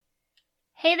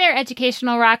Hey there,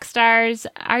 educational rock stars.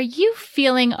 Are you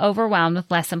feeling overwhelmed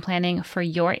with lesson planning for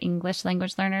your English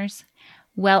language learners?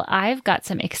 Well, I've got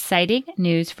some exciting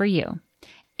news for you.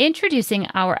 Introducing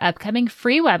our upcoming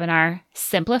free webinar,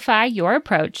 Simplify Your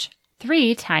Approach,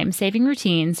 3 Time-Saving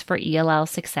Routines for ELL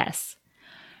Success.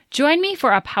 Join me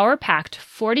for a power-packed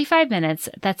 45 minutes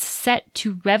that's set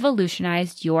to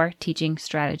revolutionize your teaching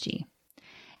strategy.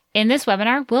 In this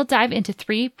webinar, we'll dive into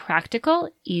 3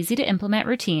 practical, easy-to-implement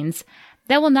routines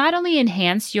that will not only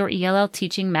enhance your ELL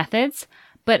teaching methods,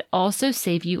 but also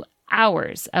save you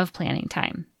hours of planning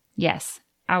time. Yes,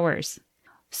 hours.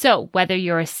 So whether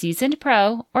you're a seasoned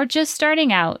pro or just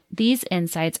starting out, these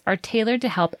insights are tailored to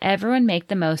help everyone make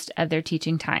the most of their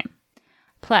teaching time.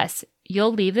 Plus,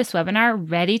 you'll leave this webinar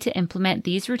ready to implement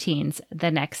these routines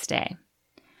the next day.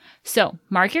 So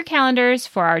mark your calendars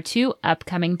for our 2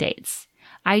 upcoming dates.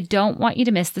 I don't want you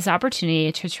to miss this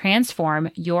opportunity to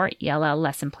transform your ELL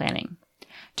lesson planning.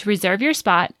 To reserve your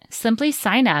spot, simply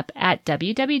sign up at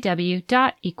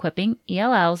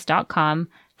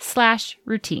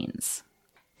www.equippingells.com/routines.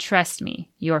 Trust me,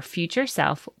 your future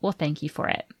self will thank you for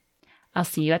it. I'll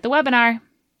see you at the webinar.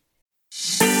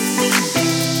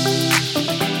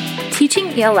 Teaching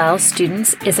ELL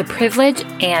students is a privilege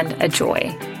and a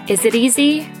joy. Is it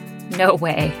easy? No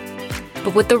way.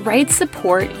 But with the right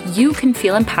support, you can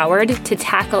feel empowered to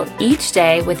tackle each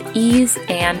day with ease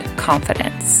and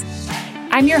confidence.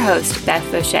 I'm your host, Beth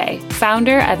Boucher,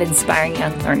 founder of Inspiring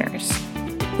Young Learners.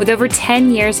 With over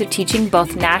 10 years of teaching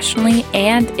both nationally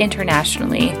and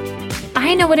internationally,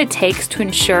 I know what it takes to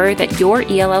ensure that your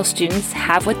ELL students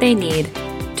have what they need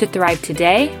to thrive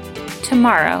today,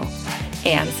 tomorrow,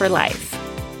 and for life.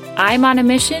 I'm on a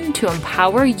mission to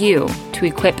empower you to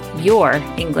equip your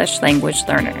English language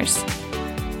learners.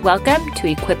 Welcome to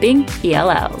Equipping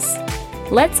ELLs.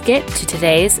 Let's get to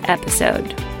today's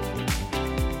episode.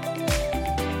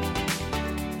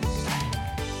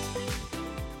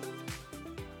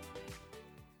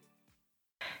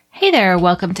 Hey there,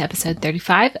 welcome to episode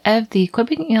 35 of the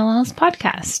Equipping ELLs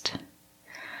podcast.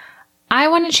 I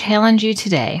want to challenge you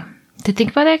today to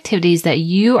think about activities that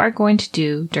you are going to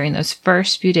do during those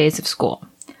first few days of school.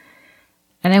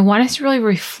 And I want us to really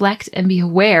reflect and be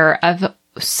aware of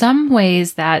some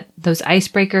ways that those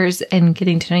icebreakers and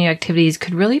getting to know you activities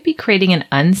could really be creating an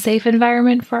unsafe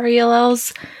environment for our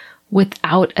ELLs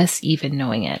without us even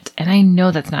knowing it. And I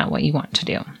know that's not what you want to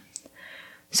do.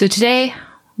 So today,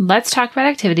 let's talk about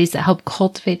activities that help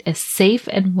cultivate a safe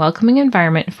and welcoming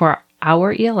environment for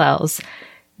our ELLs,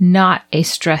 not a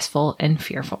stressful and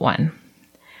fearful one.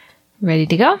 Ready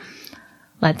to go?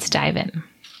 Let's dive in.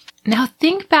 Now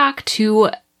think back to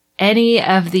any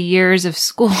of the years of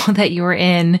school that you were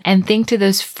in and think to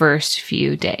those first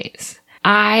few days.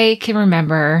 I can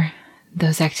remember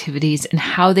those activities and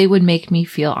how they would make me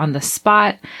feel on the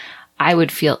spot. I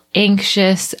would feel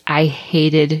anxious. I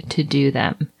hated to do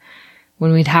them.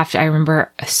 When we'd have to, I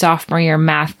remember a sophomore year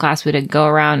math class, we'd go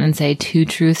around and say 2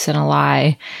 truths and a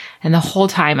lie. And the whole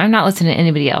time, I'm not listening to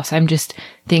anybody else. I'm just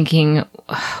thinking,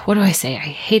 what do I say? I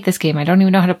hate this game. I don't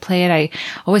even know how to play it. I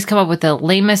always come up with the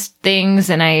lamest things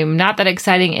and I'm not that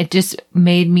exciting. It just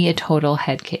made me a total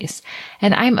head case.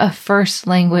 And I'm a first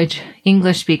language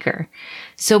English speaker.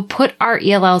 So put our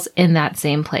ELLs in that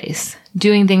same place,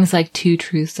 doing things like 2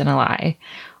 truths and a lie.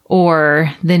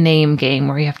 Or the name game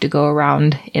where you have to go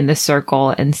around in the circle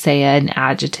and say an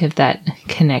adjective that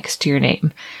connects to your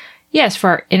name. Yes, for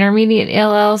our intermediate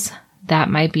ELLs, that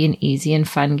might be an easy and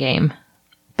fun game.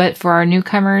 But for our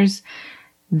newcomers,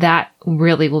 that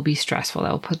really will be stressful.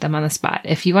 That will put them on the spot.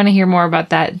 If you want to hear more about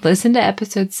that, listen to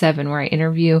episode 7 where I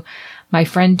interview my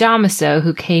friend Damaso,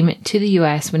 who came to the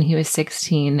U.S. when he was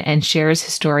 16 and shares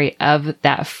his story of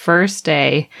that first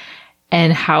day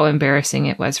and how embarrassing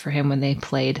it was for him when they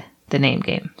played the name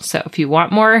game. So if you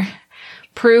want more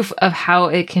proof of how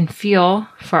it can feel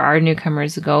for our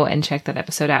newcomers, go and check that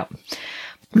episode out.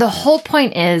 The whole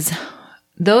point is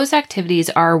those activities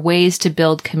are ways to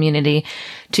build community,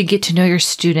 to get to know your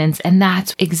students. And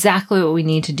that's exactly what we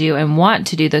need to do and want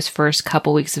to do those first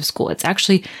couple weeks of school. It's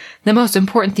actually the most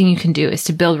important thing you can do is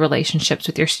to build relationships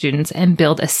with your students and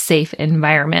build a safe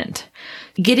environment.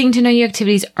 Getting to know you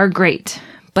activities are great.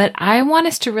 But I want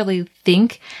us to really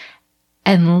think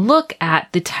and look at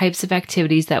the types of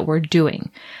activities that we're doing.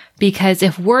 Because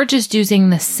if we're just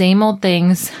using the same old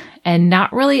things and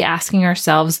not really asking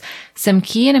ourselves some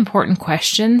key and important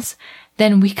questions,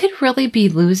 then we could really be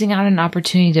losing out on an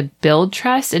opportunity to build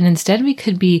trust. And instead we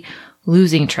could be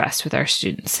losing trust with our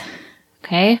students.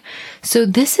 Okay. So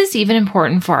this is even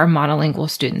important for our monolingual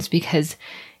students because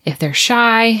if they're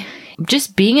shy,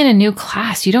 just being in a new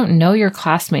class, you don't know your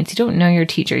classmates, you don't know your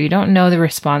teacher, you don't know the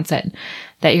response that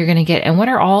that you're going to get? And what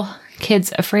are all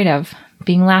kids afraid of?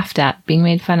 Being laughed at, being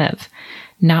made fun of,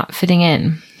 not fitting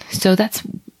in. So that's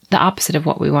the opposite of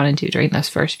what we want to do during those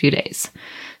first few days.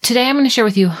 Today, I'm going to share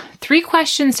with you 3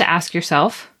 questions to ask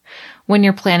yourself when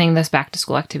you're planning those back to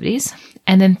school activities,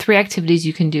 and then 3 activities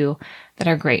you can do that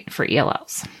are great for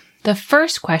ELLs. The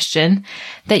first question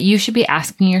that you should be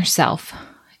asking yourself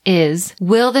is,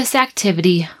 will this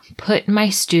activity put my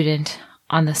student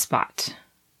on the spot?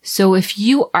 So if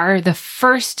you are the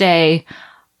first day,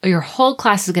 your whole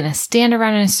class is going to stand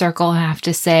around in a circle and have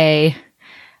to say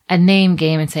a name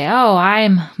game and say, oh,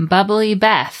 I'm Bubbly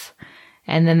Beth.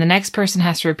 And then the next person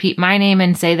has to repeat my name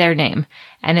and say their name.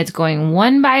 And it's going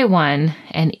one by one,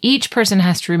 and each person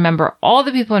has to remember all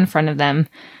the people in front of them.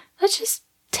 Let's just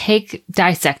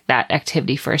dissect that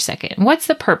activity for a second. What's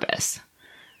the purpose?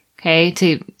 Okay,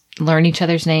 to learn each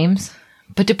other's names.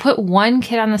 But to put one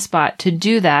kid on the spot to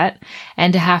do that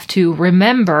and to have to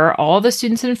remember all the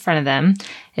students in front of them,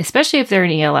 especially if they're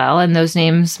an ELL and those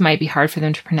names might be hard for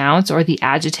them to pronounce or the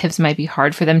adjectives might be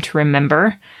hard for them to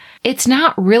remember, it's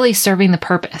not really serving the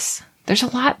purpose. There's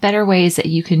a lot better ways that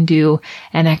you can do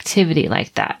an activity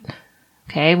like that,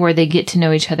 okay, where they get to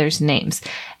know each other's names.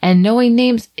 And knowing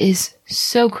names is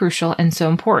so crucial and so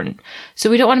important. So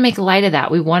we don't want to make light of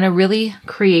that. We want to really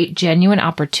create genuine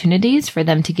opportunities for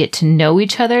them to get to know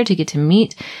each other, to get to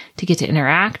meet, to get to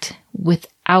interact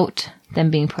without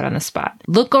them being put on the spot.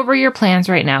 Look over your plans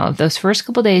right now. If those first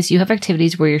couple days you have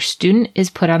activities where your student is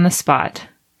put on the spot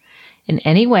in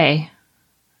any way,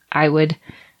 I would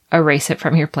erase it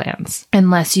from your plans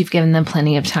unless you've given them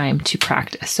plenty of time to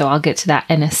practice. So I'll get to that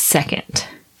in a second.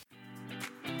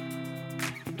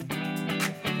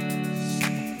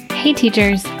 Hey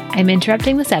teachers, I'm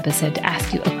interrupting this episode to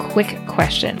ask you a quick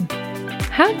question.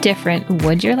 How different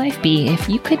would your life be if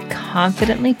you could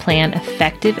confidently plan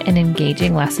effective and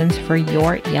engaging lessons for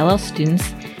your ELL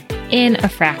students in a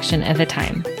fraction of the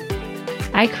time?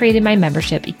 I created my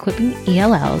membership Equipping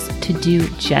ELLs to do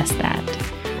just that.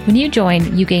 When you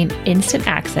join, you gain instant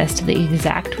access to the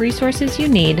exact resources you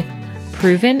need,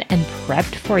 proven and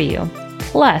prepped for you,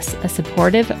 plus a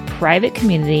supportive private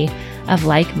community of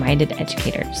like-minded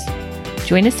educators.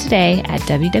 Join us today at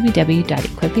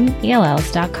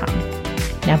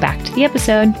www.equippingells.com. Now back to the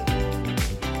episode.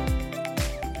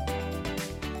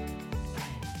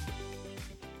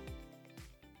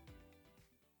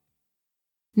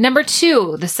 Number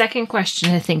 2, the second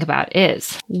question to think about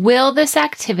is, will this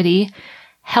activity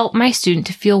help my student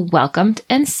to feel welcomed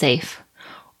and safe,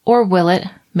 or will it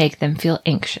make them feel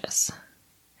anxious?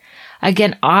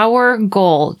 Again, our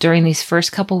goal during these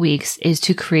first couple weeks is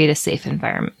to create a safe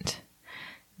environment.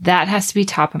 That has to be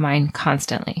top of mind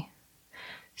constantly.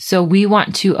 So we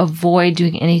want to avoid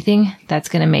doing anything that's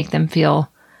going to make them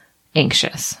feel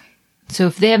anxious. So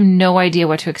if they have no idea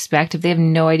what to expect, if they have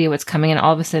no idea what's coming, and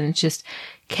all of a sudden it's just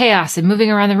chaos and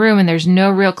moving around the room and there's no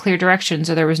real clear directions,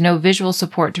 or there was no visual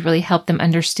support to really help them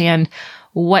understand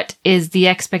what is the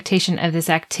expectation of this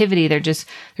activity. There's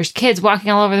kids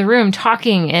walking all over the room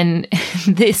talking, and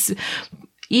this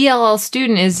ELL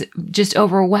student is just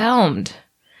overwhelmed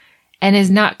and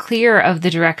is not clear of the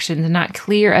directions, not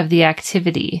clear of the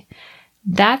activity.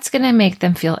 That's going to make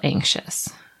them feel anxious.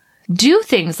 Do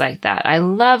things like that. I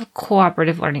love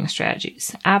cooperative learning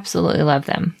strategies. Absolutely love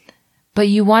them. But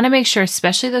you want to make sure,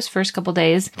 especially those first couple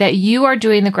days, that you are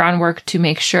doing the groundwork to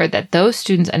make sure that those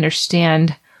students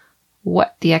understand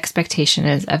what the expectation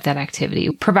is of that activity,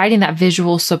 providing that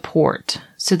visual support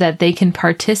so that they can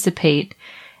participate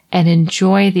and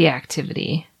enjoy the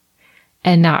activity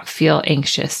and not feel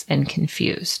anxious and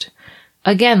confused.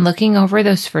 Again, looking over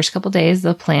those first couple days,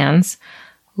 the plans,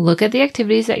 look at the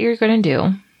activities that you're going to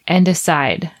do and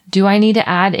decide, do I need to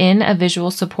add in a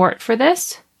visual support for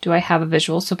this? Do I have a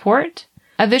visual support?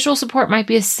 A visual support might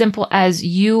be as simple as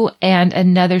you and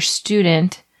another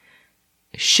student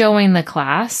showing the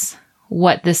class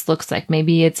what this looks like.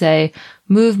 Maybe it's a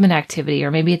movement activity, or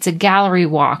maybe it's a gallery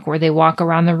walk where they walk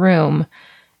around the room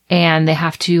and they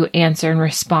have to answer and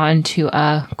respond to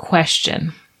a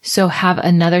question. So have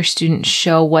another student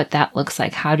show what that looks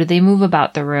like. How do they move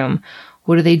about the room?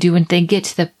 What do they do when they get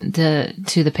to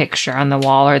the picture on the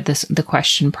wall, or the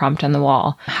question prompt on the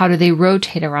wall? How do they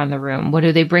rotate around the room? What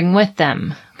do they bring with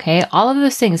them? Okay, all of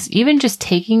those things, even just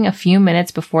taking a few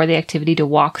minutes before the activity to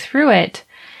walk through it,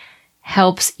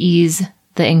 helps ease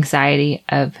the anxiety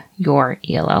of your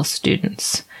ELL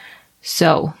students.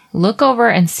 So look over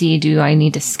and see, do I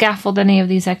need to scaffold any of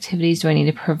these activities? Do I need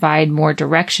to provide more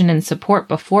direction and support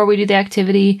before we do the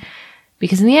activity?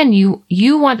 Because in the end,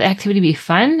 you want the activity to be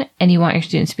fun, and you want your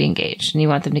students to be engaged, and you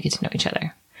want them to get to know each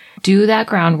other. Do that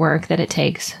groundwork that it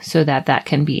takes so that that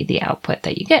can be the output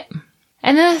that you get.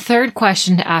 And then the third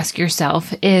question to ask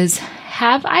yourself is,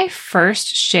 have I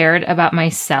first shared about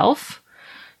myself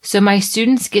so my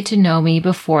students get to know me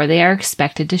before they are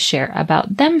expected to share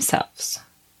about themselves?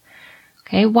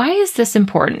 Okay, why is this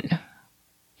important?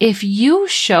 If you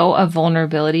show a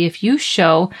vulnerability, if you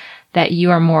show that you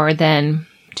are more than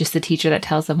just the teacher that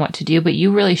tells them what to do, but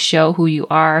you really show who you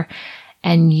are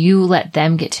and you let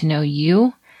them get to know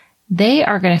you, they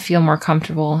are going to feel more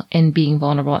comfortable in being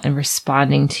vulnerable and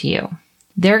responding to you.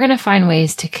 They're going to find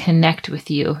ways to connect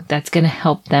with you that's going to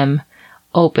help them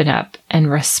open up and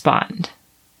respond.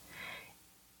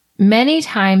 Many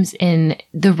times in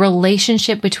the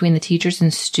relationship between the teachers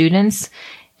and students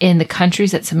in the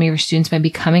countries that some of your students might be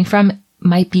coming from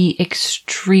might be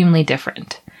extremely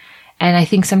different. And I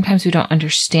think sometimes we don't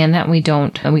understand that,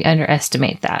 and we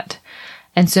underestimate that.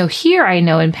 And so here I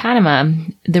know in Panama,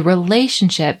 the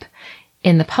relationship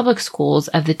in the public schools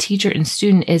of the teacher and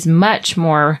student is much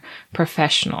more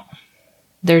professional.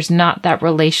 There's not that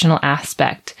relational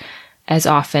aspect as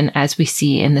often as we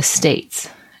see in the States.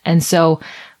 And so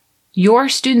your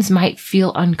students might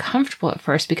feel uncomfortable at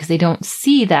first because they don't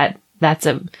see that that's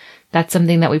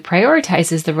something that we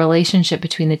prioritize, is the relationship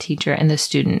between the teacher and the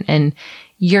student. And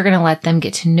you're going to let them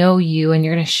get to know you, and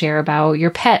you're going to share about your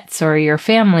pets or your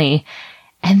family.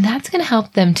 And that's going to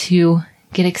help them to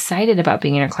get excited about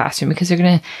being in your classroom because they're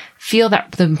going to feel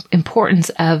that the importance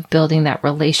of building that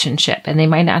relationship. And they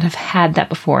might not have had that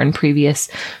before in previous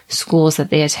schools that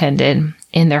they attended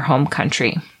in their home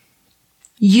country.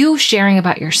 You sharing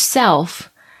about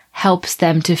yourself helps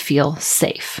them to feel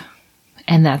safe.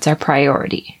 And that's our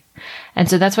priority. And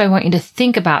so that's why I want you to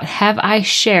think about, have I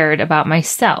shared about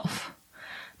myself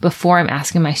before I'm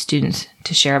asking my students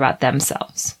to share about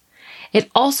themselves? It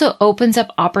also opens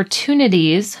up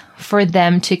opportunities for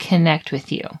them to connect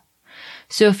with you.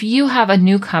 So if you have a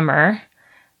newcomer,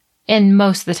 and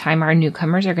most of the time our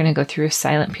newcomers are going to go through a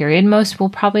silent period, most will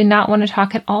probably not want to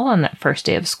talk at all on that first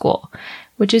day of school,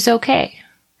 which is okay.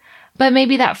 But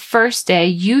maybe that first day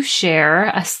you share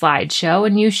a slideshow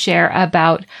and you share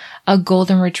about a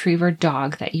golden retriever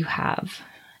dog that you have.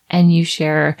 And you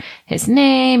share his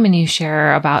name and you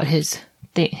share about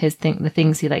the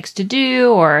things he likes to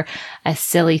do or a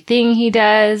silly thing he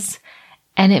does.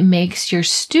 And it makes your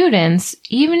students,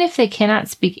 even if they cannot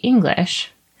speak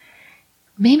English,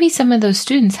 maybe some of those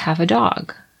students have a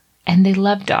dog and they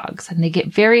love dogs and they get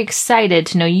very excited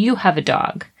to know you have a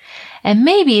dog. And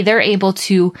maybe they're able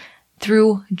to,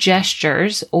 through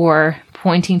gestures or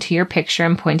pointing to your picture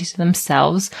and pointing to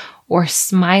themselves or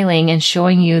smiling and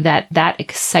showing you that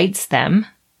excites them,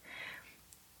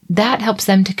 that helps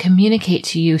them to communicate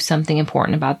to you something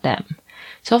important about them.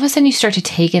 So all of a sudden you start to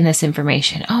take in this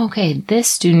information. Oh, okay, this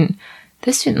student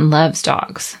loves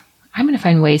dogs. I'm going to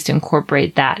find ways to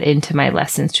incorporate that into my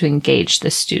lessons to engage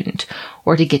the student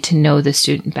or to get to know the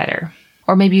student better.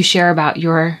 Or maybe you share about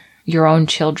your own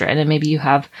children, and maybe you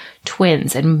have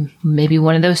twins, and maybe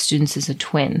one of those students is a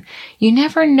twin. You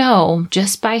never know,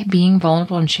 just by being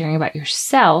vulnerable and sharing about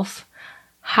yourself,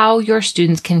 how your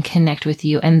students can connect with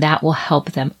you, and that will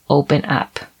help them open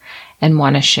up and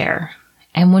want to share.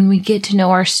 And when we get to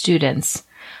know our students,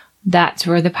 that's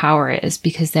where the power is,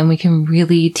 because then we can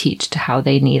really teach to how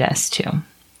they need us to.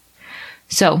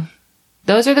 So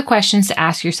those are the questions to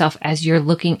ask yourself as you're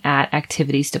looking at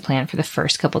activities to plan for the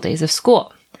first couple days of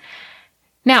school.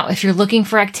 Now, if you're looking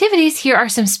for activities, here are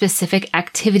some specific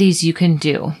activities you can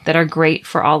do that are great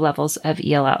for all levels of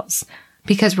ELLs.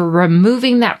 Because we're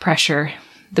removing that pressure.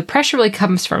 The pressure really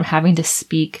comes from having to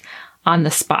speak on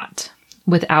the spot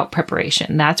without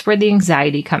preparation. That's where the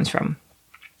anxiety comes from.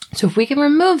 So if we can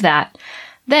remove that,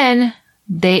 then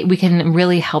we can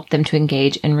really help them to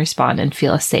engage and respond and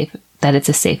feel that it's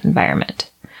a safe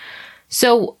environment.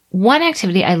 So one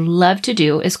activity I love to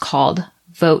do is called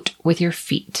Vote with Your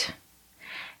Feet.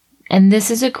 And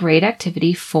this is a great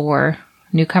activity for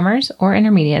newcomers or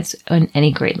intermediates on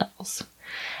any grade levels.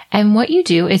 And what you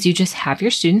do is you just have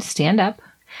your students stand up,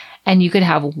 and you could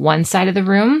have one side of the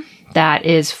room that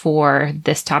is for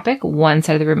this topic, one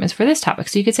side of the room is for this topic.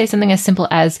 So you could say something as simple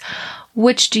as,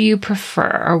 which do you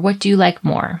prefer, or what do you like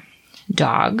more,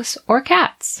 dogs or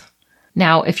cats?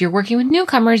 Now, if you're working with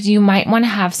newcomers, you might want to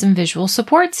have some visual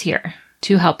supports here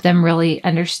to help them really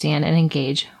understand and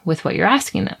engage with what you're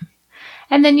asking them.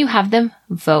 And then you have them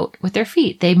vote with their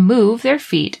feet. They move their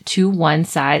feet to one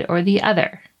side or the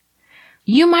other.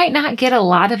 You might not get a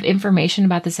lot of information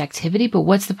about this activity, but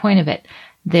what's the point of it?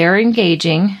 They're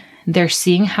engaging, they're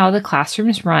seeing how the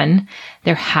classrooms run,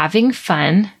 they're having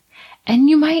fun, and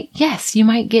you might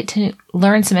get to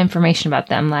learn some information about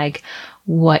them, like,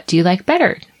 what do you like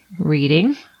better,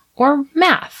 reading or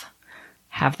math?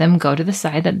 have them go to the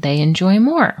side that they enjoy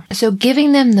more. So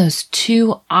giving them those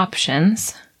two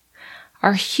options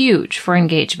are huge for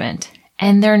engagement,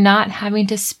 and they're not having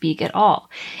to speak at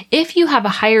all. If you have a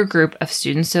higher group of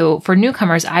students, so for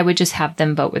newcomers, I would just have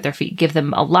them vote with their feet, give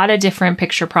them a lot of different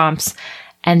picture prompts,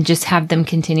 and just have them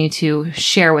continue to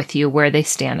share with you where they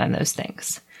stand on those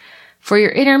things. For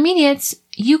your intermediates,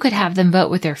 you could have them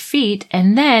vote with their feet,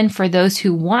 and then for those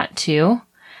who want to,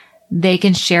 they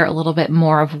can share a little bit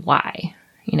more of why.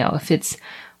 If it's,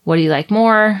 what do you like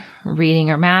more, reading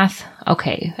or math?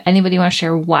 Okay, anybody want to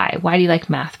share why? Why do you like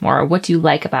math more? Or what do you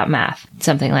like about math?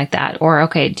 Something like that. Or,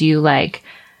 okay, do you like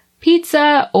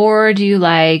pizza or do you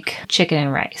like chicken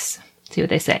and rice? See what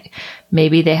they say.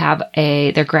 Maybe they have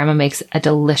their grandma makes a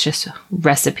delicious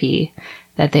recipe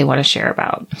that they want to share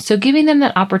about. So giving them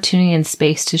that opportunity and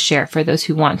space to share for those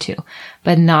who want to,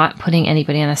 but not putting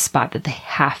anybody on a spot that they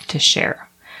have to share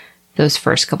those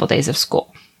first couple days of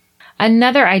school.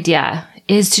 Another idea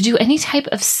is to do any type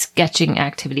of sketching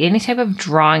activity, any type of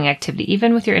drawing activity,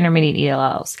 even with your intermediate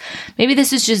ELLs. Maybe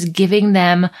this is just giving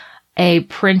them a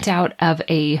printout of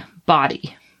a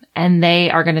body, and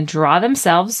they are going to draw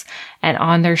themselves, and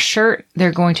on their shirt,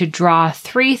 they're going to draw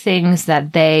 3 things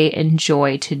that they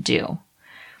enjoy to do.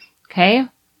 Okay?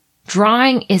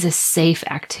 Drawing is a safe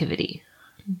activity.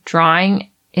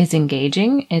 Drawing is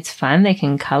engaging. It's fun. They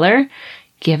can color.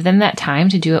 Give them that time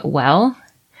to do it well.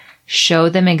 Show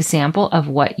them example of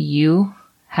what you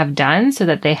have done so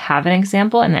that they have an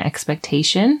example and an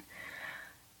expectation,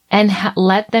 and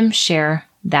let them share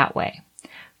that way.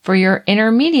 For your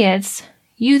intermediates,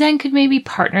 you then could maybe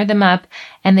partner them up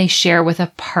and they share with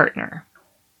a partner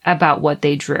about what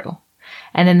they drew.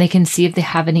 And then they can see if they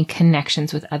have any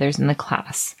connections with others in the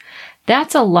class.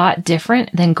 That's a lot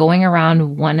different than going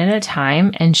around one at a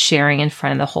time and sharing in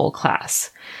front of the whole class.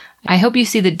 I hope you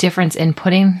see the difference in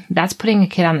putting a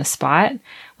kid on the spot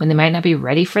when they might not be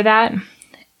ready for that,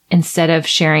 instead of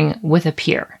sharing with a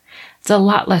peer. It's a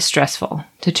lot less stressful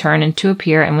to turn into a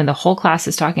peer, and when the whole class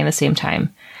is talking at the same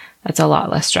time, that's a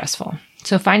lot less stressful.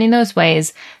 So finding those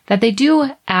ways that they do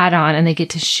add on and they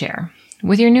get to share.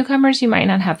 With your newcomers, you might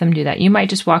not have them do that. You might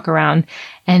just walk around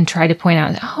and try to point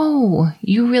out, oh,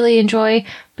 you really enjoy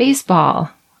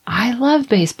baseball. I love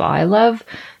baseball. I love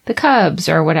the Cubs,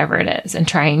 or whatever it is, and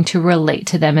trying to relate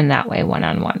to them in that way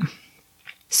one-on-one.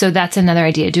 So that's another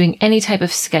idea, doing any type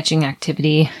of sketching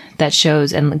activity that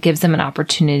shows and gives them an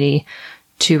opportunity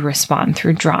to respond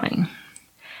through drawing.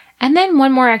 And then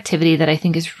one more activity that I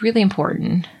think is really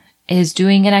important is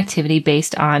doing an activity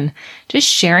based on just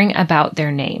sharing about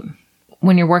their name.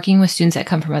 When you're working with students that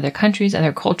come from other countries,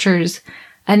 other cultures,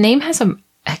 a name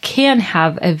can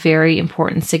have a very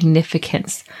important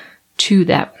significance to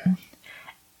them.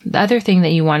 The other thing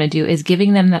that you want to do is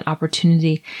giving them that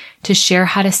opportunity to share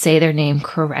how to say their name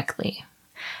correctly.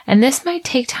 And this might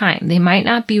take time. They might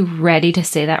not be ready to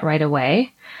say that right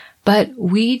away, but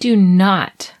we do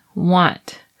not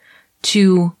want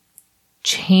to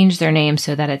change their name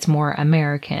so that it's more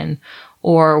American,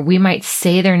 or we might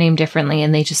say their name differently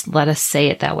and they just let us say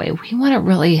it that way. We want to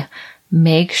really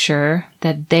make sure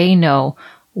that they know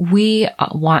we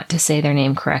want to say their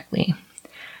name correctly.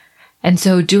 And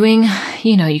so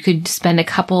you could spend a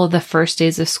couple of the first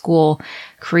days of school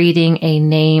creating a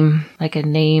name, like a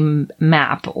name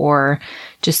map or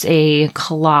just a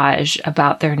collage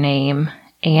about their name,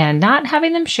 and not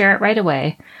having them share it right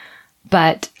away,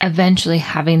 but eventually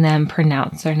having them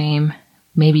pronounce their name.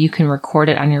 Maybe you can record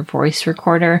it on your voice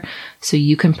recorder so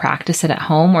you can practice it at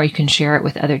home, or you can share it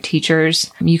with other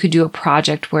teachers. You could do a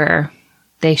project where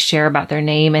they share about their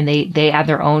name and they add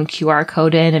their own QR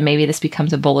code in, and maybe this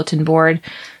becomes a bulletin board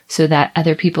so that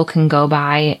other people can go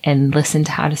by and listen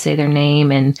to how to say their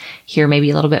name and hear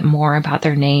maybe a little bit more about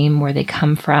their name, where they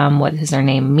come from, what does their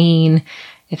name mean,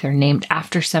 if they're named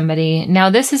after somebody.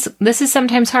 Now, this is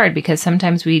sometimes hard because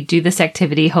sometimes we do this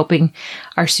activity hoping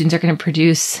our students are going to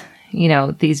produce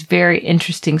these very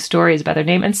interesting stories about their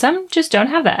name, and some just don't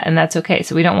have that, and that's okay.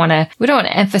 So we don't want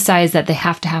to emphasize that they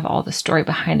have to have all the story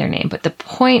behind their name. But the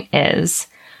point is,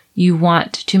 you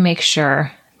want to make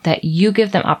sure that you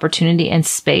give them opportunity and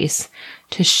space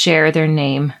to share their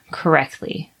name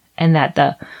correctly, and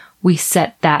that we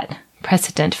set that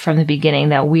precedent from the beginning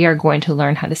that we are going to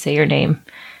learn how to say your name,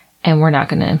 and we're not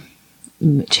going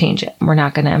to change it. We're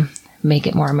not going to make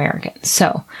it more American.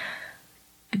 So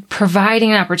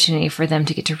providing an opportunity for them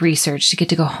to get to research, to get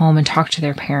to go home and talk to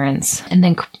their parents, and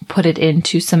then put it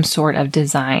into some sort of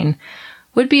design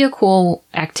would be a cool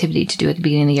activity to do at the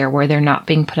beginning of the year, where they're not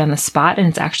being put on the spot and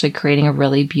it's actually creating a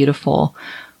really beautiful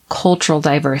cultural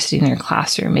diversity in their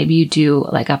classroom. Maybe you do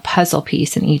like a puzzle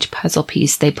piece, and each puzzle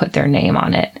piece, they put their name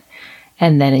on it.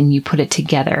 and then you put it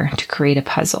together to create a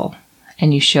puzzle,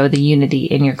 and you show the unity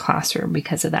in your classroom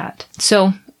because of that.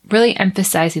 So really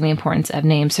emphasizing the importance of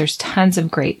names. There's tons of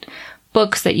great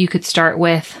books that you could start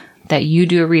with, that you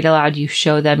do a read aloud, you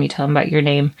show them, you tell them about your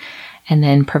name, and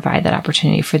then provide that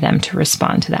opportunity for them to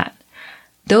respond to that.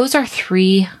 Those are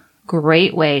 3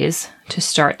 great ways to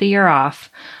start the year off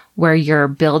where you're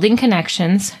building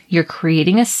connections, you're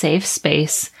creating a safe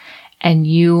space, and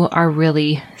you are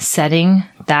really setting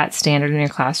that standard in your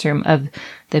classroom of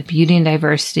the beauty and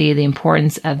diversity, the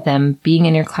importance of them being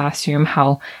in your classroom,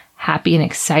 how happy and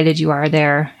excited you are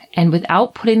there. And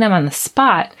without putting them on the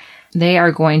spot, they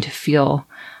are going to feel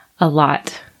a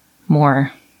lot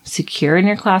more secure in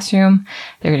your classroom.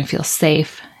 They're going to feel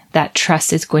safe. That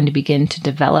trust is going to begin to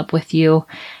develop with you.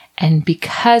 And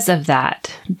because of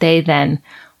that, they then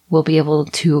will be able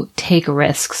to take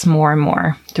risks more and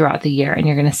more throughout the year, and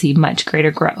you're going to see much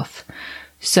greater growth.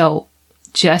 So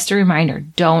just a reminder,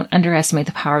 don't underestimate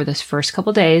the power of those first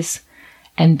couple days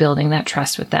and building that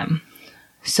trust with them.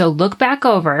 So look back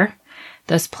over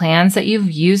those plans that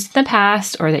you've used in the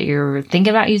past or that you're thinking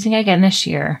about using again this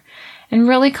year, and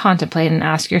really contemplate and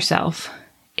ask yourself,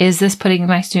 is this putting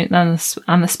my student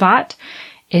on the spot?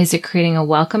 Is it creating a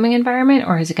welcoming environment,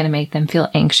 or is it going to make them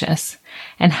feel anxious?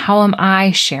 And how am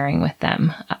I sharing with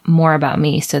them more about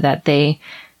me so that they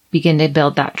begin to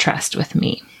build that trust with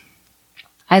me?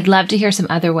 I'd love to hear some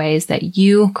other ways that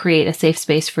you create a safe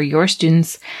space for your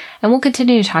students, and we'll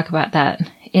continue to talk about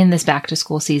that in this back to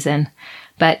school season.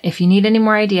 But if you need any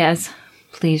more ideas,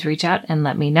 please reach out and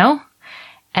let me know.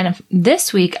 And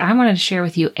this week, I wanted to share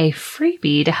with you a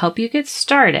freebie to help you get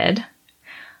started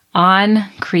on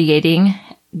creating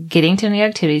getting to know you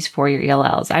activities for your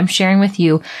ELLs. I'm sharing with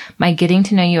you my getting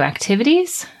to know you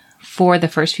activities for the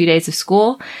first few days of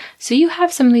school, so you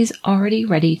have some of these already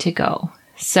ready to go.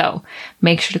 So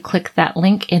make sure to click that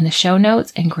link in the show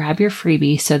notes and grab your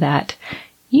freebie so that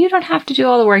you don't have to do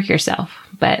all the work yourself,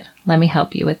 but let me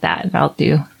help you with that, and I'll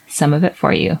do some of it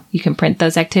for you. You can print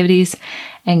those activities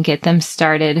and get them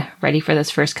started ready for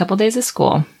those first couple days of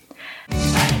school.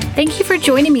 Thank you for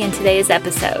joining me in today's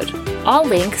episode. All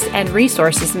links and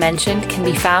resources mentioned can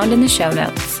be found in the show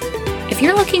notes. If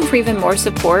you're looking for even more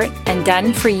support and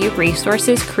done-for-you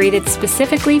resources created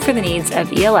specifically for the needs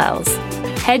of ELLs,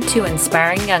 head to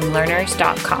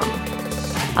inspiringyounglearners.com.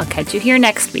 I'll catch you here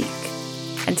next week.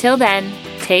 Until then,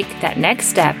 take that next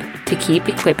step to keep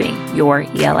equipping your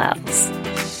ELLs.